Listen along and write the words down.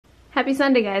Happy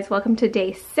Sunday, guys. Welcome to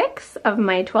day 6 of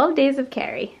my 12 days of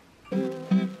carry.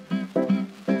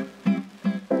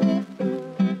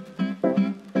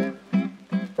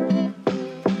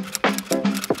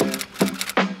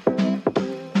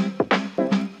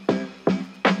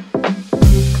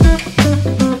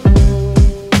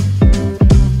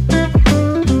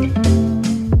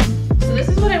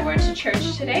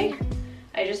 Today,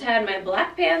 I just had my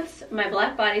black pants, my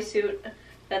black bodysuit,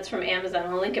 that's from Amazon,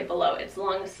 I'll link it below. It's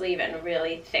long sleeve and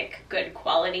really thick, good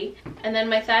quality. And then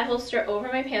my thigh holster over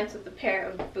my pants with a pair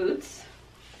of boots.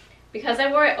 Because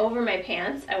I wore it over my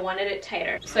pants, I wanted it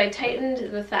tighter. So I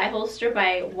tightened the thigh holster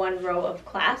by 1 row of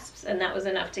clasps, and that was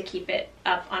enough to keep it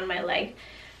up on my leg.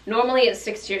 Normally it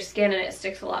sticks to your skin and it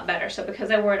sticks a lot better, so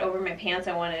because I wore it over my pants,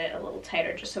 I wanted it a little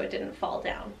tighter just so it didn't fall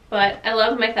down. But I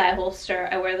love my thigh holster.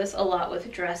 I wear this a lot with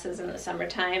dresses in the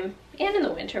summertime and in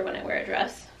the winter when I wear a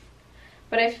dress.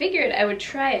 But I figured I would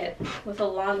try it with a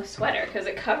long sweater because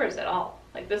it covers it all.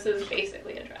 Like, this is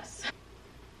basically a dress.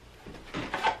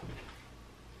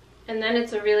 And then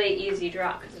it's a really easy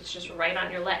draw because it's just right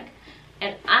on your leg.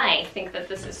 And I think that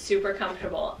this is super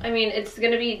comfortable. I mean, it's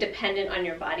gonna be dependent on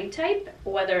your body type,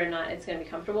 whether or not it's gonna be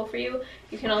comfortable for you.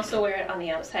 You can also wear it on the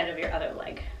outside of your other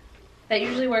leg. That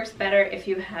usually works better if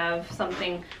you have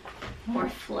something more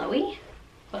flowy,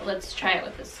 but let's try it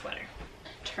with this sweater.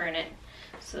 Turn it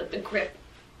so that the grip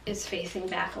is facing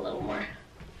back a little more.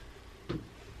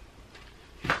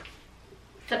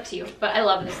 It's up to you, but I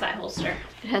love this thigh holster.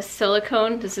 It has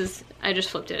silicone. I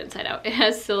just flipped it inside out. It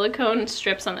has silicone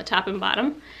strips on the top and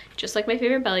bottom, just like my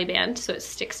favorite belly band, so it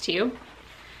sticks to you.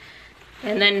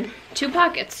 And then 2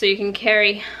 pockets, so you can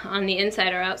carry on the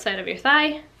inside or outside of your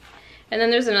thigh. And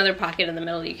then there's another pocket in the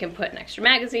middle. You can put an extra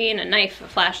magazine, a knife, a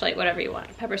flashlight, whatever you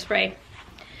want, pepper spray.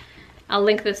 I'll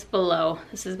link this below.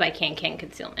 This is by Can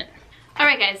Concealment.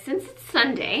 Alright guys, since it's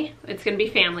Sunday, it's going to be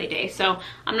family day, so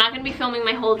I'm not going to be filming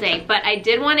my whole day, but I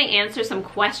did want to answer some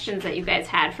questions that you guys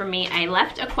had for me. I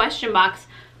left a question box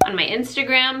on my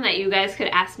Instagram that you guys could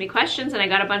ask me questions, and I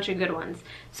got a bunch of good ones.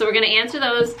 So we're going to answer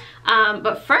those,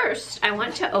 but first I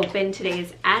want to open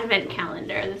today's advent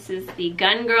calendar. This is the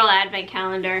Gun Girl Advent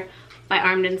Calendar by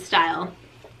Armed & Style.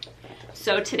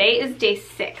 So today is day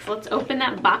 6. Let's open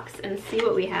that box and see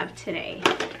what we have today.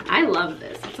 I love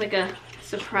this. It's like a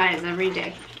surprise every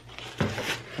day.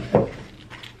 All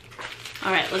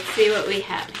right, let's see what we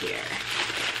have here.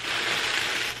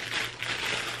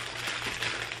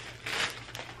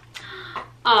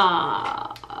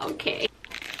 Okay.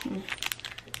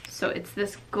 So it's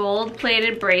this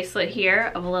gold-plated bracelet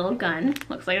here of a little gun.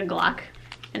 Looks like a Glock.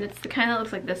 And it's the kind that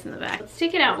looks like this in the back. Let's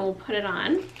take it out and we'll put it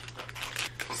on.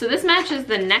 So this matches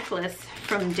the necklace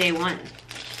from day 1.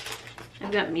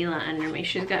 I've got Mila under me.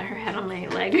 She's got her head on my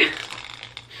leg.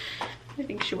 I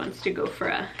think she wants to go for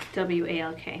a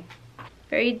WALK.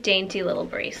 Very dainty little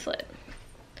bracelet.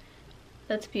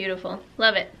 That's beautiful.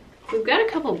 Love it. We've got a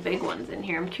couple big ones in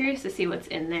here. I'm curious to see what's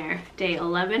in there. Day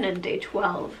 11 and day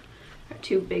 12 are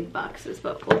 2 big boxes,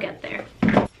 but we'll get there.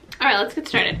 All right, let's get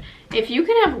started. If you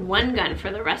could have one gun for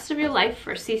the rest of your life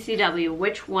for CCW,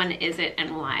 which one is it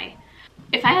and why?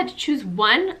 If I had to choose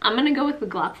one, I'm gonna go with the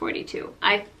Glock 42.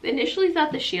 I initially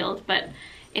thought the Shield, but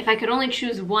if I could only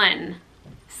choose one,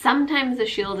 sometimes the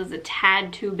Shield is a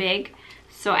tad too big,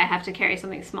 so I have to carry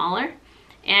something smaller.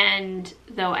 And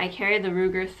though I carry the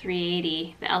Ruger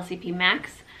 380, the LCP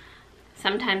Max,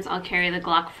 sometimes I'll carry the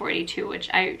Glock 42, which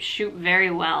I shoot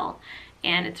very well,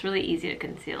 and it's really easy to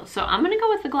conceal. So I'm gonna go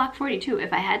with the Glock 42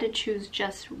 if I had to choose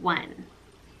just one.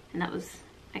 And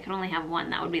I could only have one,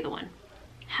 that would be the one.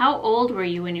 How old were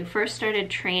you when you first started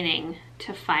training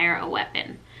to fire a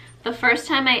weapon? The first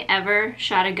time I ever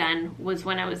shot a gun was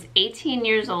when I was 18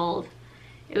 years old.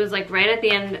 It was like right at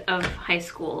the end of high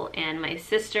school, and my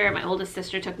oldest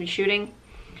sister took me shooting.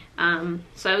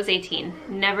 So I was 18.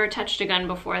 Never touched a gun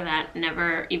before that.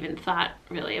 Never even thought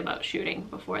really about shooting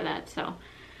before that, so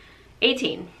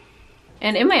 18.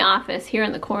 And in my office here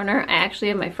in the corner, I actually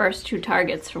have my first 2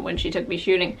 targets from when she took me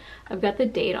shooting. I've got the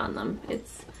date on them.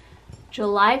 It's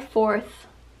July 4th,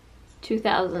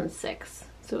 2006.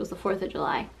 So it was the 4th of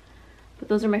July. But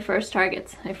those are my first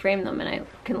targets. I framed them and I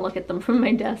can look at them from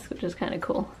my desk, which is kind of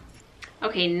cool.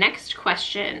 Okay, next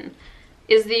question.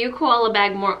 Is the U-Koala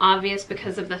bag more obvious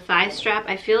because of the thigh strap?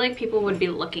 I feel like people would be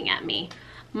looking at me.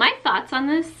 My thoughts on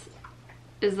this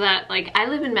is that, like, I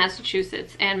live in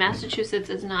Massachusetts, and Massachusetts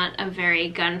is not a very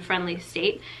gun-friendly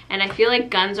state, and I feel like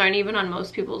guns aren't even on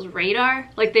most people's radar.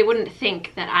 Like, they wouldn't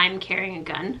think that I'm carrying a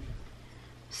gun.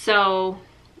 So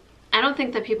I don't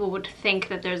think that people would think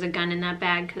that there's a gun in that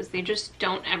bag because they just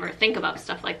don't ever think about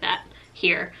stuff like that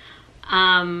here.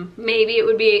 Maybe it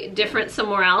would be different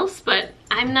somewhere else, but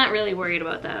I'm not really worried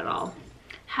about that at all.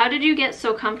 How did you get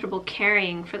so comfortable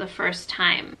carrying for the first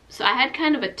time? So I had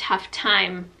kind of a tough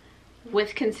time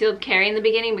with concealed carry in the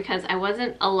beginning because I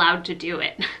wasn't allowed to do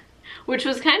it, which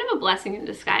was kind of a blessing in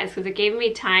disguise because it gave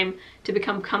me time to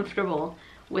become comfortable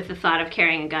with the thought of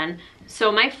carrying a gun.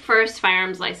 So my first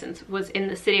firearms license was in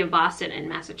the city of Boston in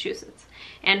Massachusetts.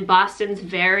 And Boston's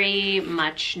very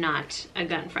much not a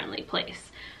gun-friendly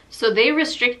place. So they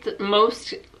restrict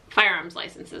most firearms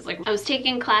licenses. Like, I was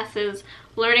taking classes,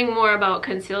 learning more about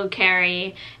concealed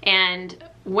carry, and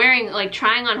wearing, like,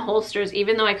 trying on holsters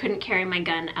even though I couldn't carry my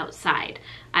gun outside.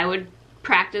 I would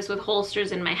practice with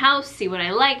holsters in my house, see what I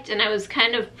liked, and I was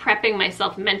kind of prepping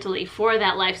myself mentally for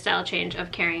that lifestyle change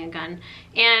of carrying a gun.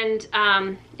 And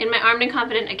in my Armed and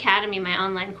Confident Academy, my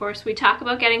online course, we talk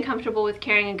about getting comfortable with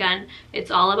carrying a gun.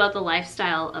 It's all about the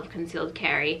lifestyle of concealed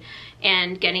carry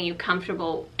and getting you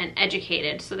comfortable and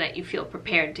educated so that you feel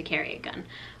prepared to carry a gun.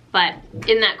 But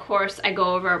in that course, I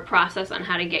go over a process on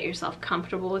how to get yourself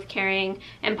comfortable with carrying.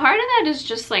 And part of that is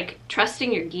just like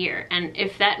trusting your gear. And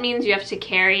if that means you have to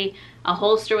carry a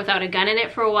holster without a gun in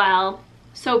it for a while,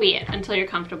 so be it, until you're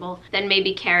comfortable. Then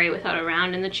maybe carry without a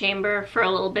round in the chamber for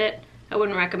a little bit. I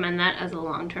wouldn't recommend that as a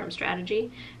long-term strategy.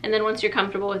 And then once you're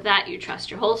comfortable with that, you trust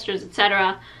your holsters,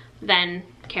 etc., then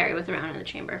carry with a round in the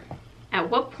chamber. At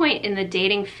what point in the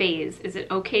dating phase is it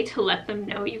okay to let them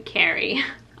know you carry?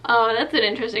 Oh, that's an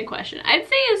interesting question. I'd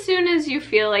say as soon as you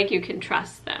feel like you can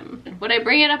trust them. Would I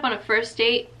bring it up on a first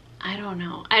date? I don't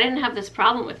know. I didn't have this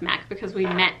problem with Mac because we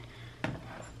met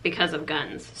because of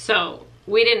guns. So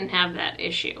we didn't have that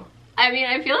issue. I mean,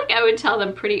 I feel like I would tell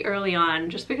them pretty early on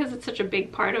just because it's such a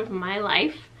big part of my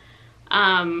life.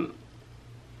 And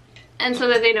so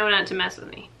that they know not to mess with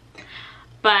me.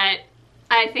 But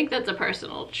I think that's a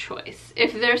personal choice.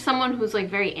 If there's someone who's like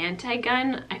very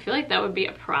anti-gun, I feel like that would be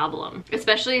a problem.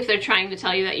 Especially if they're trying to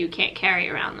tell you that you can't carry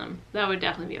around them. That would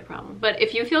definitely be a problem. But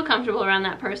if you feel comfortable around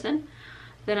that person,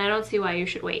 then I don't see why you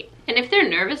should wait. And if they're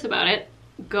nervous about it,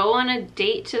 go on a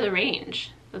date to the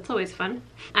range. That's always fun.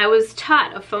 I was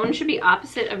taught a phone should be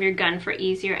opposite of your gun for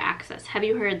easier access. Have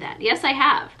you heard that? Yes, I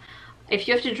have. If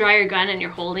you have to draw your gun and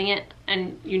you're holding it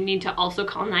and you need to also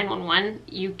call 911,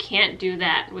 you can't do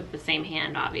that with the same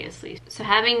hand, obviously. So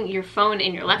having your phone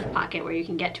in your left pocket where you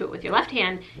can get to it with your left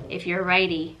hand, if you're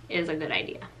righty, is a good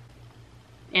idea.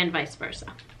 And vice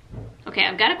versa. Okay,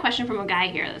 I've got a question from a guy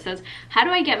here that says, how do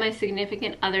I get my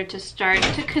significant other to start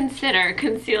to consider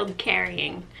concealed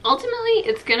carrying? Ultimately,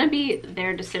 it's gonna be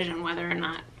their decision whether or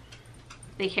not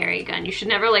they carry a gun. You should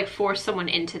never like force someone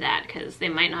into that because they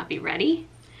might not be ready.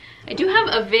 I do have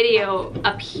a video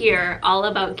up here all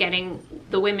about getting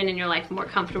the women in your life more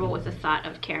comfortable with the thought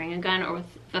of carrying a gun or with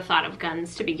the thought of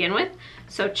guns to begin with.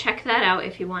 So check that out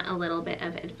if you want a little bit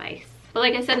of advice. But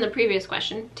like I said in the previous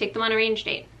question, take them on a range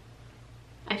date.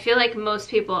 I feel like most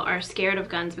people are scared of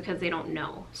guns because they don't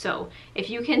know. So if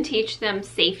you can teach them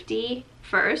safety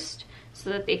first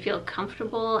so that they feel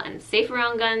comfortable and safe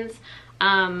around guns,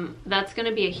 that's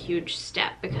gonna be a huge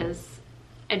step because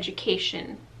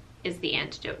education is the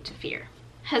antidote to fear.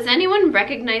 Has anyone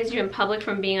recognized you in public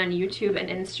from being on YouTube and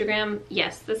Instagram?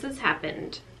 Yes, this has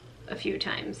happened a few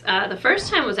times. The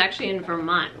first time was actually in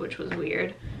Vermont, which was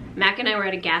weird. Mac and I were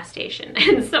at a gas station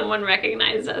and someone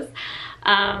recognized us.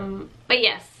 But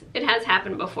yes, it has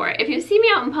happened before. If you see me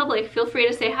out in public, feel free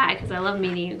to say hi because I love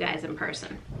meeting you guys in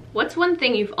person. What's one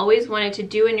thing you've always wanted to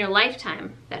do in your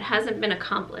lifetime that hasn't been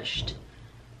accomplished?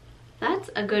 That's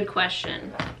a good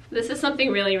question. This is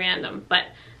something really random, but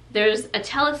there's a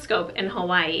telescope in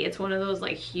Hawaii. It's one of those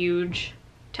like huge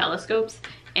telescopes,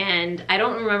 and I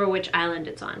don't remember which island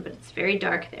it's on, but it's very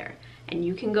dark there. And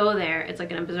you can go there, it's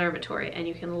like an observatory, and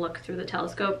you can look through the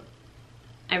telescope.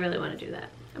 I really want to do that.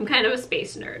 I'm kind of a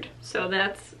space nerd, so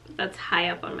that's high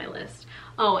up on my list.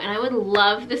 Oh, and I would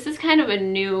love, this is kind of a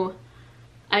new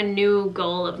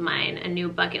goal of mine, a new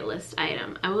bucket list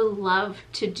item. I would love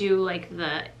to do like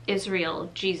the Israel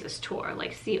Jesus tour,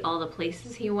 like see all the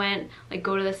places he went, like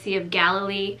go to the Sea of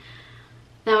Galilee.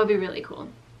 That would be really cool.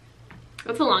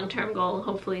 That's a long-term goal.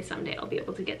 Hopefully someday I'll be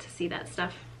able to get to see that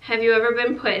stuff. Have you ever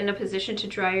been put in a position to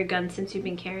draw your gun since you've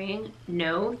been carrying?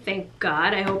 No, thank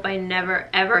God. I hope I never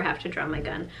ever have to draw my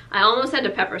gun. I almost had to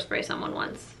pepper spray someone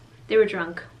once. They were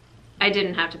drunk. I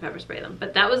didn't have to pepper spray them,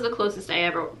 but that was the closest I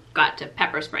ever got to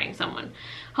pepper spraying someone.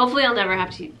 Hopefully I'll never have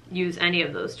to use any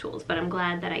of those tools, but I'm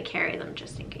glad that I carry them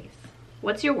just in case.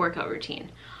 What's your workout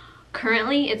routine?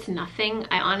 Currently, it's nothing.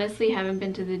 I honestly haven't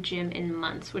been to the gym in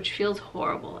months, which feels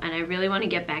horrible, and I really want to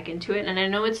get back into it. And I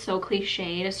know it's so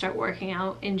cliche to start working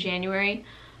out in January,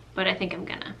 but I think I'm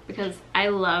gonna, because I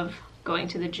love going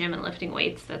to the gym and lifting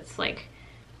weights. That's like,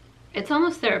 it's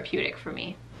almost therapeutic for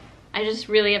me. I just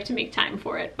really have to make time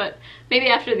for it. But maybe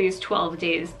after these 12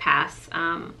 days pass,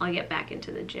 I'll get back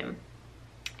into the gym.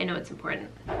 I know it's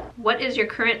important. What is your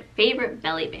current favorite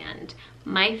belly band?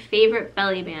 My favorite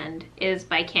belly band is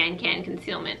by Can Can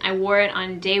Concealment. I wore it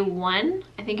on day 1.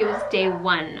 I think it was day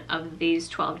 1 of these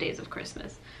 12 days of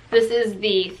Christmas. This is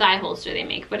the thigh holster they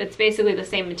make, but it's basically the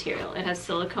same material. It has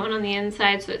silicone on the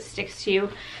inside so it sticks to you.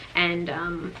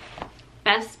 And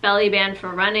best belly band for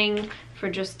running, for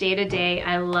just day to day.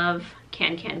 I love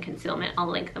Can Can Concealment.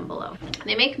 I'll link them below.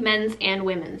 They make men's and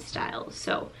women's styles,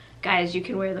 so guys, you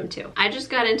can wear them too. I just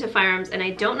got into firearms and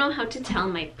I don't know how to tell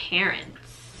my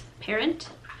parents. Parent?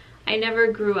 I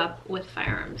never grew up with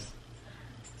firearms.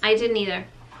 I didn't either.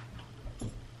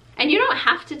 And you don't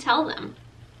have to tell them.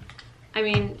 I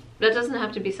mean, that doesn't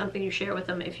have to be something you share with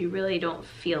them if you really don't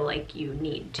feel like you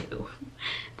need to.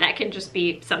 That can just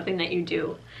be something that you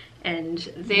do, and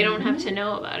they don't have to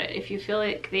know about it if you feel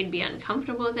like they'd be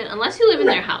uncomfortable with it, unless you live in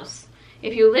their house.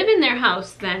 If you live in their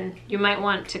house, then you might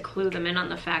want to clue them in on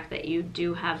the fact that you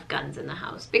do have guns in the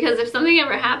house. Because if something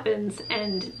ever happens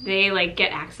and they like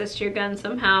get access to your gun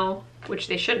somehow, which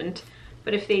they shouldn't,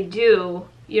 but if they do,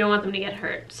 you don't want them to get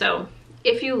hurt. So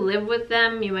if you live with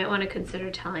them, you might want to consider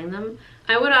telling them.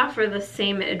 I would offer the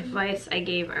same advice I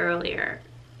gave earlier.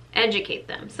 Educate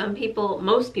them.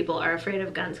 Most people are afraid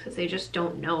of guns because they just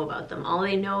don't know about them. All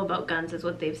they know about guns is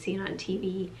what they've seen on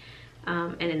TV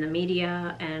and in the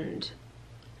media and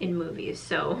in movies.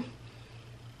 So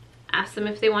ask them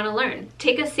if they want to learn.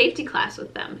 Take a safety class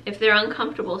with them. If they're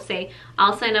uncomfortable, say,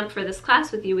 I'll sign up for this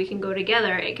class with you, we can go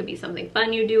together. It could be something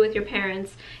fun you do with your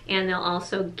parents, and they'll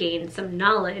also gain some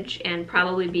knowledge and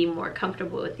probably be more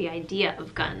comfortable with the idea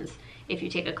of guns if you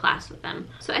take a class with them.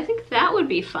 So I think that would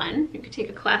be fun. You could take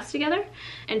a class together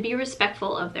and be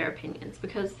respectful of their opinions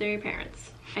because they're your parents.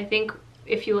 I think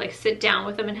if you like sit down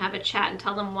with them and have a chat and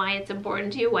tell them why it's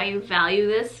important to you, why you value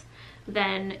this,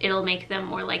 then it'll make them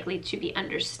more likely to be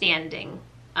understanding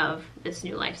of this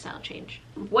new lifestyle change.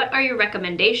 What are your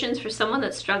recommendations for someone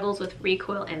that struggles with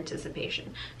recoil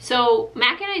anticipation? So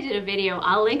Mac and I did a video,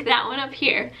 I'll link that one up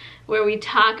here, where we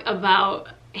talk about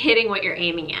hitting what you're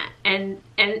aiming at. And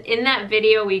in that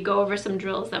video, we go over some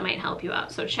drills that might help you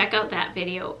out. So check out that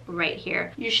video right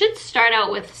here. You should start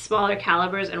out with smaller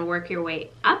calibers and work your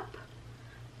way up.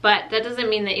 But that doesn't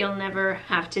mean that you'll never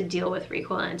have to deal with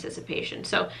recoil anticipation.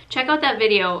 So check out that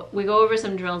video. We go over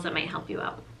some drills that might help you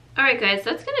out. Alright guys,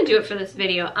 that's gonna do it for this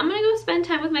video. I'm gonna go spend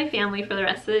time with my family for the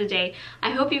rest of the day. I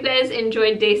hope you guys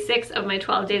enjoyed day 6 of my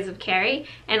 12 days of carry,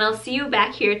 and I'll see you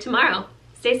back here tomorrow.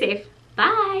 Stay safe.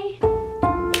 Bye!